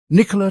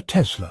Nikola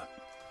Tesla,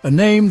 a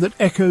name that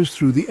echoes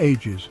through the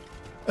ages,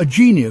 a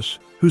genius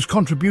whose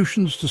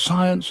contributions to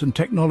science and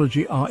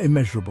technology are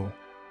immeasurable.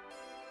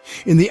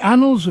 In the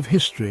annals of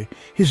history,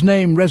 his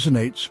name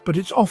resonates, but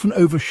it's often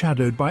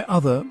overshadowed by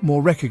other,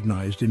 more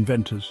recognized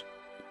inventors.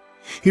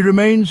 He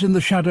remains in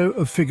the shadow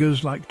of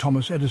figures like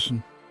Thomas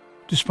Edison,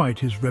 despite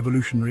his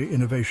revolutionary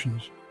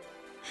innovations.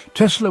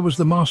 Tesla was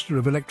the master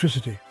of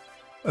electricity,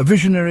 a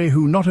visionary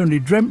who not only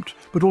dreamt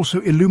but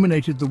also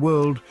illuminated the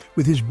world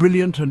with his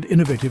brilliant and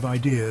innovative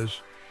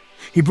ideas.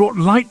 He brought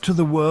light to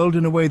the world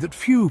in a way that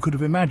few could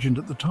have imagined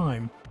at the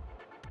time.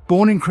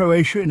 Born in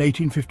Croatia in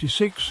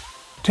 1856,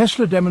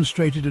 Tesla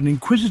demonstrated an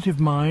inquisitive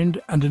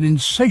mind and an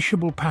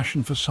insatiable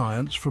passion for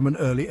science from an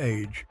early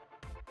age.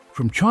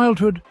 From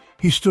childhood,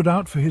 he stood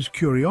out for his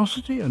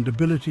curiosity and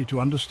ability to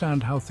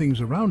understand how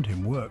things around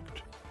him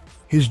worked.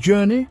 His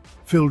journey,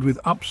 filled with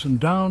ups and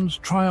downs,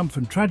 triumph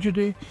and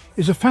tragedy,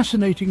 is a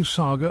fascinating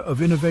saga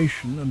of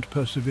innovation and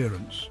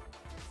perseverance.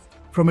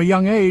 From a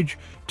young age,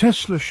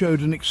 Tesla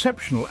showed an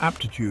exceptional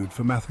aptitude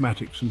for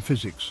mathematics and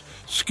physics,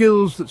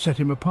 skills that set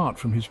him apart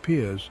from his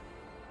peers.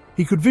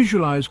 He could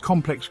visualize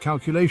complex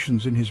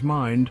calculations in his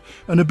mind,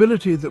 an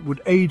ability that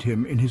would aid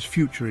him in his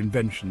future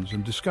inventions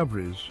and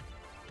discoveries.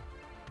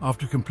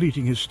 After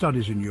completing his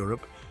studies in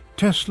Europe,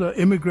 Tesla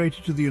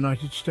immigrated to the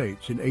United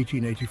States in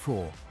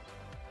 1884.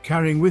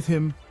 Carrying with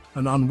him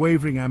an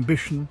unwavering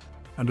ambition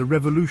and a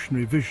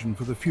revolutionary vision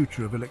for the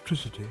future of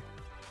electricity.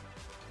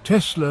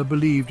 Tesla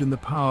believed in the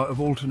power of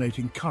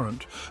alternating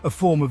current, a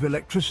form of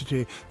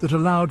electricity that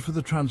allowed for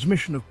the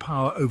transmission of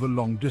power over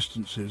long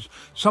distances,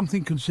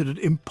 something considered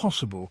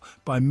impossible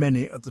by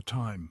many at the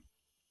time.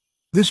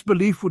 This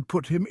belief would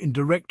put him in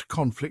direct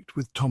conflict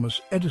with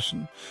Thomas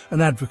Edison,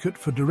 an advocate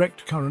for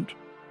direct current,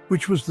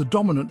 which was the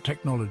dominant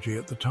technology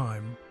at the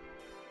time.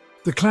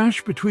 The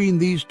clash between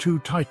these two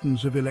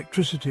titans of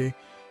electricity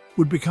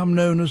would become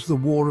known as the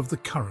War of the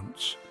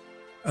Currents,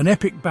 an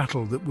epic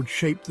battle that would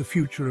shape the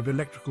future of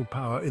electrical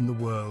power in the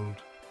world.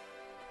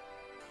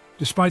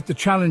 Despite the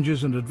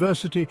challenges and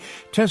adversity,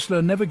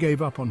 Tesla never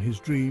gave up on his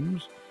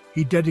dreams.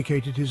 He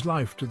dedicated his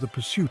life to the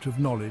pursuit of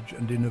knowledge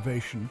and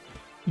innovation,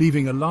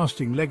 leaving a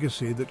lasting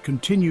legacy that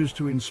continues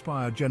to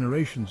inspire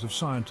generations of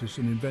scientists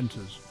and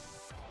inventors.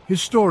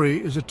 His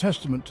story is a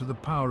testament to the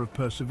power of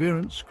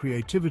perseverance,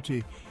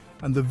 creativity,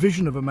 and the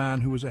vision of a man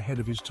who was ahead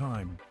of his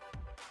time.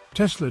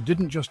 Tesla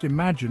didn't just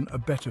imagine a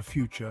better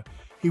future,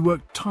 he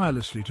worked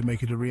tirelessly to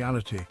make it a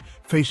reality,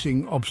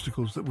 facing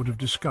obstacles that would have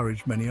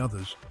discouraged many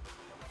others.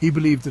 He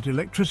believed that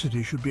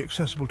electricity should be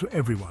accessible to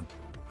everyone,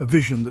 a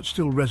vision that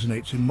still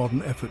resonates in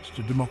modern efforts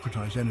to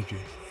democratize energy.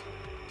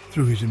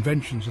 Through his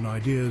inventions and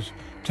ideas,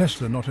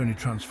 Tesla not only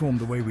transformed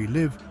the way we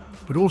live,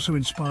 but also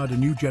inspired a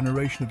new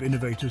generation of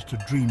innovators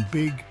to dream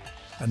big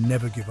and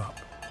never give up.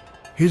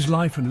 His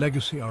life and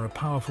legacy are a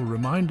powerful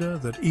reminder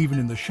that even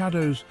in the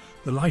shadows,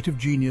 the light of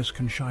genius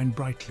can shine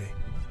brightly,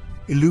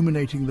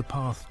 illuminating the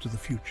path to the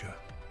future.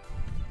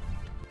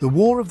 The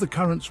War of the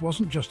Currents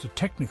wasn't just a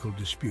technical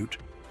dispute,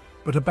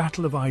 but a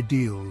battle of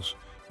ideals,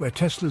 where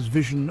Tesla's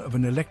vision of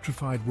an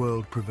electrified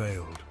world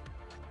prevailed.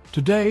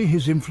 Today,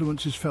 his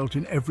influence is felt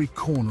in every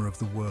corner of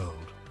the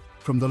world,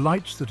 from the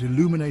lights that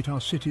illuminate our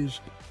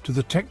cities to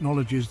the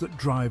technologies that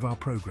drive our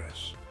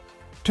progress.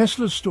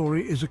 Tesla's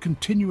story is a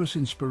continuous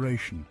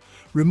inspiration,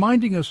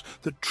 reminding us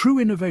that true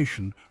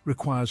innovation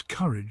requires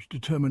courage,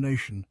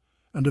 determination,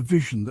 and a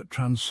vision that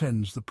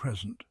transcends the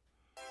present.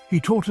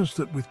 He taught us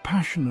that with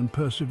passion and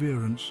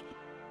perseverance,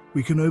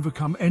 we can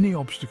overcome any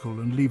obstacle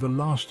and leave a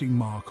lasting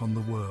mark on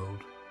the world.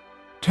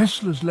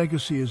 Tesla's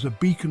legacy is a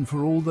beacon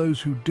for all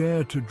those who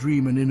dare to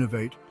dream and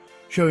innovate,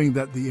 showing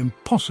that the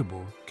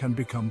impossible can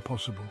become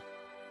possible.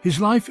 His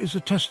life is a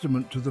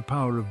testament to the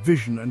power of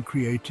vision and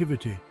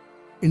creativity,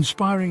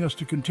 inspiring us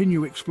to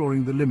continue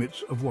exploring the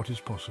limits of what is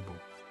possible.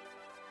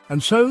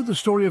 And so, the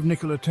story of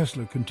Nikola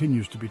Tesla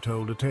continues to be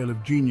told, a tale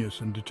of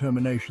genius and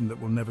determination that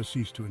will never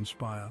cease to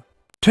inspire.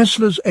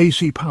 Tesla's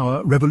AC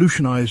power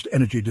revolutionized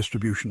energy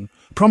distribution,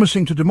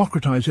 promising to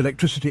democratize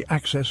electricity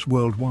access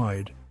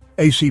worldwide.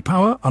 AC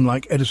power,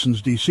 unlike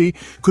Edison's DC,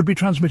 could be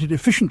transmitted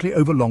efficiently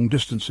over long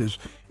distances,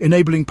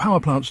 enabling power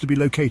plants to be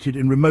located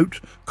in remote,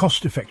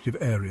 cost-effective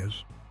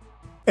areas.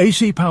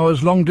 AC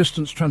power's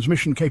long-distance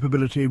transmission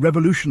capability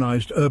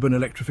revolutionized urban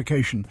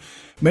electrification,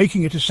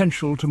 making it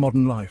essential to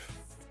modern life.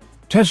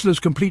 Tesla's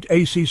complete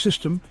AC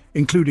system,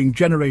 including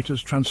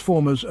generators,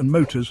 transformers, and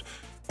motors,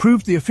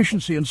 proved the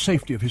efficiency and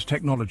safety of his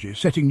technology,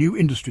 setting new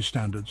industry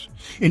standards.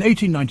 In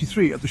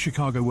 1893, at the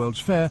Chicago World's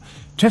Fair,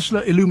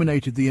 Tesla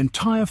illuminated the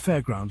entire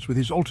fairgrounds with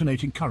his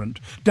alternating current,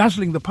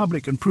 dazzling the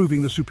public and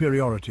proving the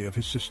superiority of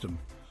his system.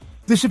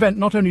 This event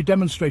not only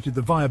demonstrated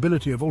the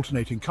viability of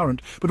alternating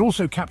current, but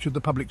also captured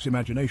the public's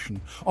imagination,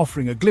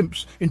 offering a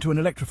glimpse into an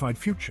electrified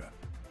future.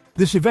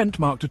 This event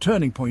marked a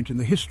turning point in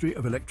the history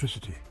of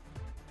electricity.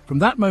 From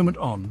that moment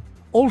on,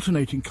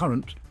 alternating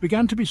current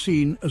began to be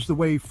seen as the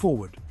way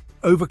forward,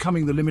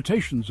 overcoming the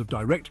limitations of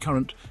direct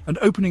current and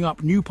opening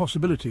up new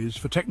possibilities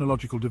for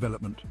technological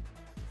development.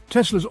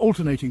 Tesla's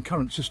alternating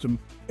current system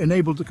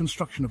enabled the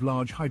construction of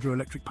large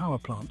hydroelectric power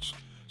plants,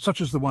 such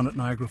as the one at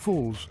Niagara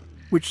Falls,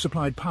 which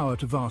supplied power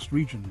to vast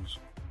regions.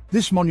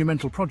 This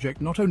monumental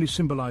project not only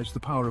symbolized the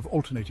power of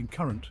alternating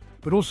current,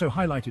 but also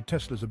highlighted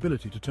Tesla's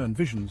ability to turn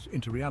visions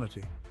into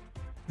reality.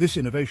 This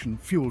innovation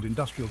fueled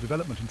industrial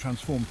development and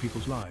transformed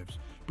people's lives,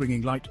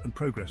 bringing light and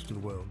progress to the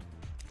world.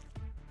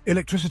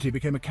 Electricity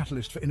became a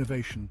catalyst for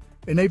innovation,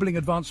 enabling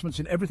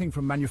advancements in everything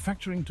from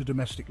manufacturing to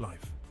domestic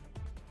life.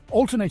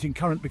 Alternating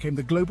current became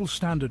the global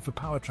standard for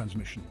power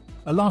transmission,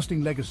 a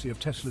lasting legacy of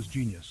Tesla's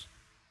genius.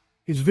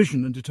 His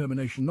vision and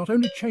determination not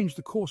only changed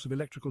the course of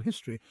electrical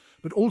history,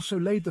 but also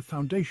laid the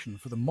foundation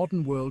for the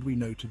modern world we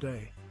know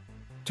today.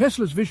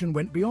 Tesla's vision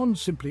went beyond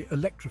simply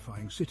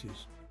electrifying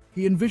cities.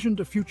 He envisioned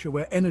a future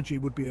where energy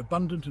would be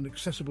abundant and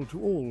accessible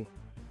to all,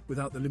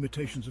 without the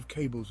limitations of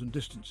cables and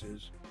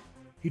distances.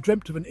 He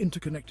dreamt of an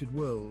interconnected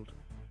world,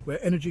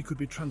 where energy could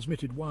be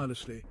transmitted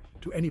wirelessly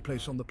to any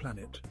place on the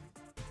planet.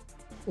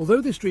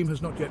 Although this dream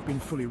has not yet been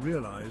fully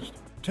realized,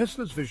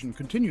 Tesla's vision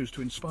continues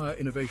to inspire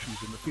innovations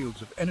in the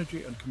fields of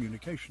energy and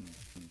communication.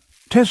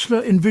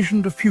 Tesla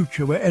envisioned a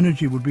future where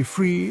energy would be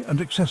free and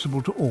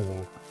accessible to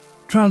all,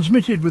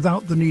 transmitted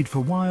without the need for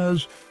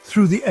wires,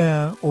 through the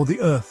air or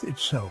the earth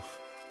itself.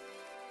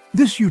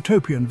 This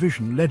utopian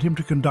vision led him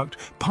to conduct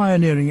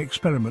pioneering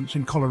experiments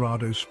in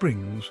Colorado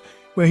Springs,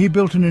 where he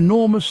built an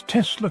enormous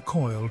Tesla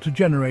coil to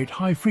generate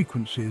high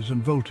frequencies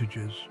and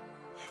voltages.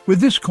 With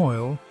this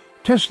coil,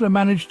 Tesla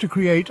managed to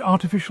create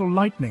artificial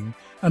lightning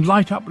and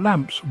light up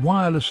lamps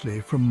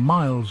wirelessly from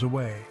miles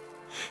away.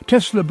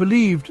 Tesla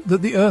believed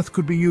that the Earth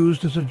could be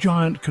used as a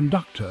giant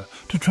conductor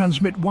to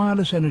transmit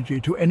wireless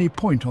energy to any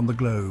point on the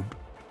globe.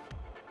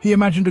 He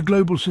imagined a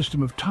global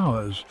system of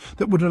towers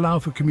that would allow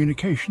for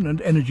communication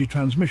and energy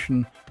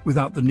transmission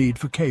without the need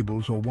for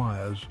cables or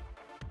wires.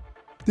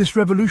 This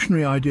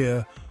revolutionary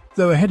idea,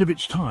 though ahead of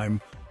its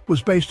time,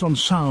 was based on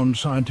sound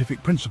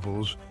scientific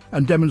principles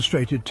and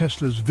demonstrated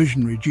Tesla's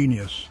visionary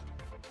genius.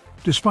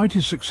 Despite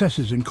his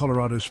successes in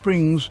Colorado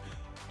Springs,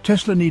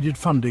 Tesla needed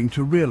funding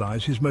to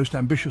realize his most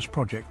ambitious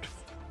project,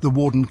 the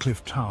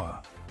Wardenclyffe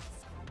Tower.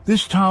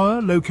 This tower,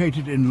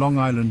 located in Long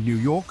Island, New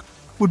York,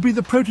 would be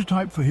the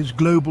prototype for his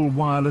global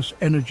wireless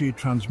energy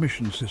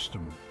transmission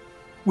system.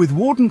 With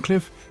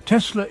Wardenclyffe,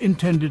 Tesla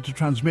intended to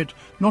transmit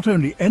not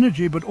only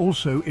energy but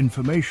also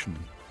information,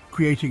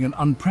 creating an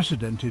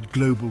unprecedented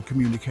global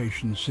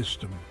communications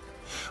system.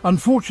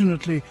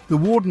 Unfortunately, the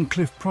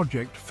Wardenclyffe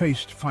project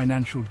faced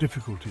financial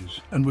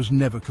difficulties and was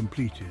never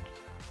completed.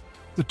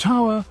 The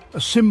tower,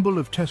 a symbol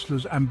of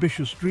Tesla's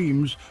ambitious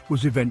dreams,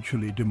 was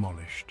eventually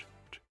demolished.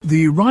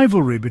 The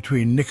rivalry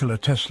between Nikola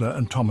Tesla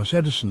and Thomas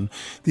Edison,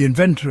 the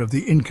inventor of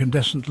the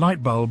incandescent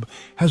light bulb,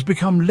 has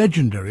become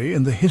legendary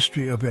in the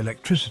history of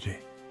electricity.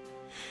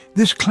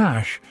 This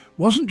clash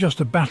wasn't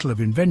just a battle of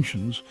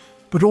inventions,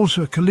 but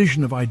also a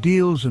collision of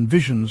ideals and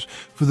visions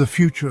for the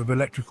future of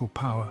electrical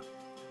power.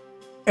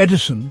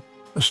 Edison,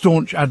 a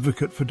staunch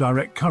advocate for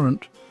direct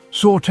current,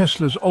 saw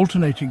Tesla's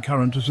alternating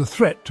current as a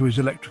threat to his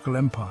electrical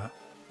empire.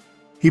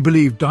 He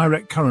believed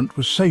direct current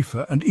was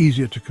safer and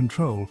easier to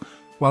control,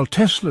 while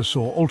Tesla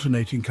saw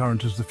alternating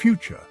current as the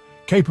future,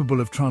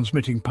 capable of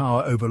transmitting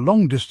power over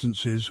long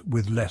distances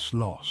with less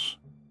loss.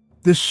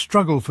 This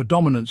struggle for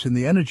dominance in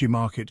the energy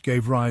market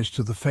gave rise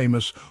to the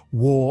famous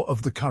War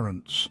of the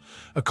Currents,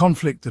 a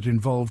conflict that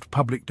involved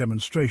public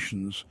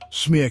demonstrations,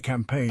 smear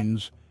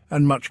campaigns,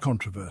 and much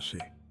controversy.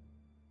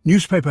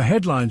 Newspaper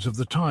headlines of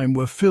the time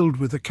were filled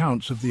with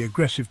accounts of the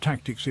aggressive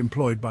tactics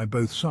employed by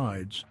both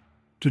sides.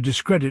 To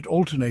discredit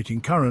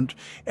alternating current,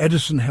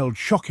 Edison held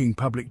shocking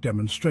public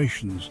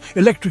demonstrations,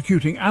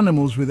 electrocuting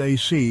animals with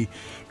AC,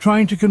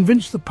 trying to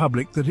convince the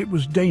public that it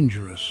was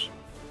dangerous.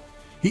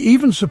 He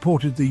even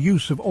supported the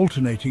use of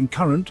alternating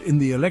current in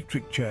the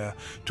electric chair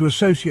to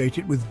associate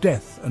it with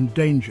death and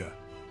danger.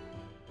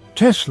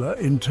 Tesla,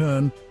 in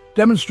turn,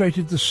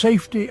 demonstrated the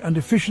safety and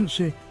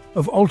efficiency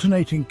of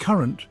alternating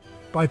current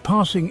by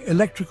passing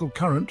electrical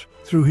current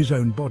through his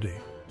own body,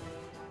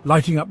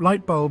 lighting up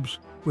light bulbs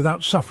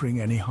without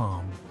suffering any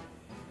harm.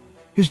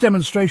 His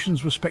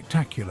demonstrations were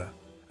spectacular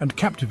and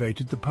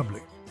captivated the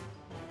public,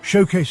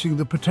 showcasing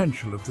the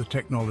potential of the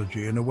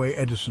technology in a way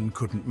Edison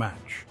couldn't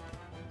match.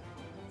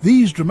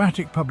 These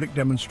dramatic public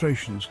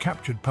demonstrations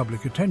captured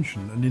public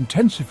attention and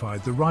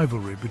intensified the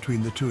rivalry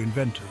between the two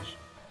inventors.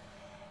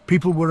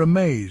 People were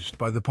amazed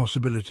by the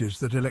possibilities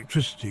that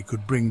electricity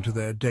could bring to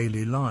their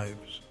daily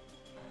lives.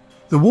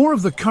 The War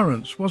of the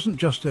Currents wasn't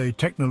just a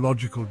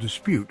technological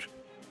dispute,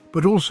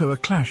 but also a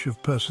clash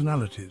of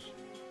personalities.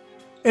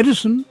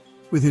 Edison,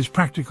 with his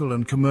practical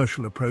and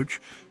commercial approach,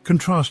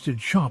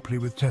 contrasted sharply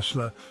with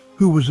Tesla,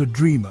 who was a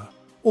dreamer,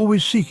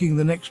 always seeking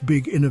the next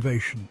big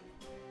innovation.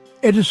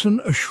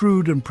 Edison, a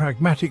shrewd and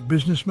pragmatic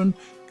businessman,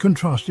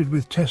 contrasted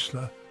with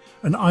Tesla,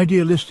 an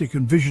idealistic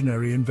and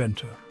visionary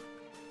inventor.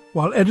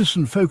 While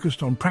Edison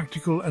focused on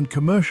practical and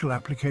commercial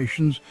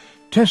applications,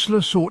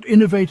 Tesla sought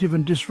innovative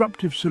and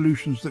disruptive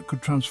solutions that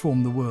could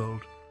transform the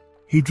world.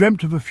 He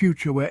dreamt of a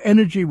future where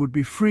energy would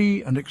be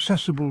free and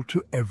accessible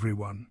to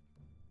everyone.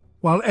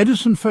 While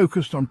Edison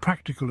focused on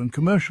practical and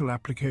commercial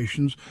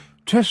applications,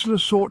 Tesla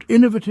sought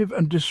innovative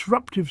and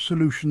disruptive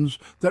solutions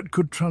that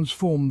could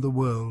transform the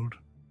world.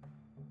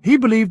 He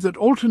believed that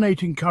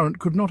alternating current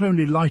could not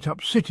only light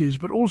up cities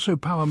but also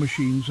power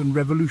machines and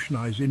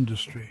revolutionize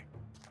industry.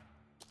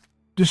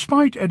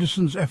 Despite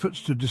Edison's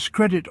efforts to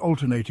discredit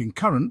alternating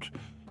current,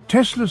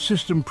 Tesla's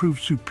system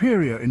proved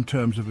superior in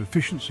terms of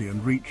efficiency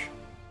and reach.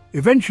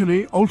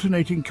 Eventually,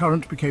 alternating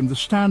current became the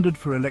standard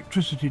for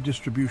electricity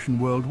distribution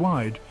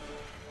worldwide,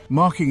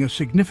 marking a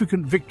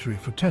significant victory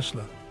for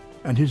Tesla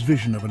and his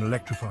vision of an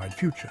electrified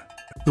future.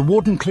 The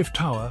Wardenclyffe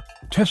Tower,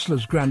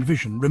 Tesla's grand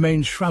vision,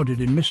 remains shrouded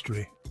in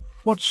mystery.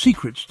 What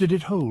secrets did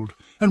it hold,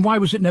 and why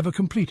was it never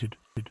completed?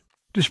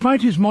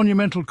 Despite his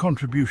monumental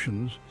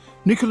contributions,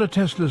 Nikola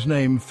Tesla's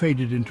name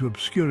faded into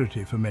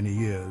obscurity for many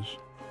years.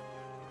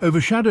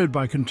 Overshadowed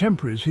by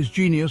contemporaries, his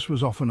genius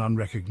was often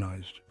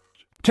unrecognized.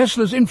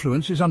 Tesla's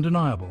influence is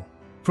undeniable.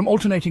 From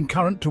alternating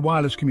current to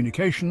wireless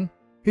communication,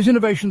 his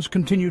innovations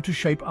continue to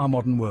shape our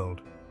modern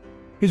world.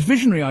 His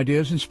visionary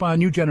ideas inspire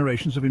new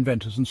generations of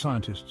inventors and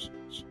scientists.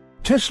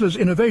 Tesla's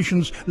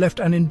innovations left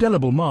an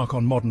indelible mark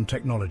on modern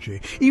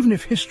technology, even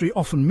if history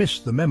often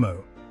missed the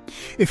memo.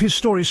 If his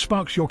story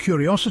sparks your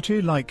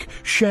curiosity, like,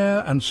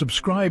 share and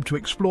subscribe to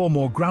explore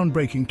more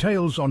groundbreaking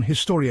tales on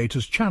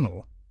Historiator's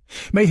channel.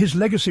 May his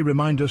legacy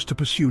remind us to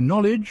pursue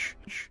knowledge,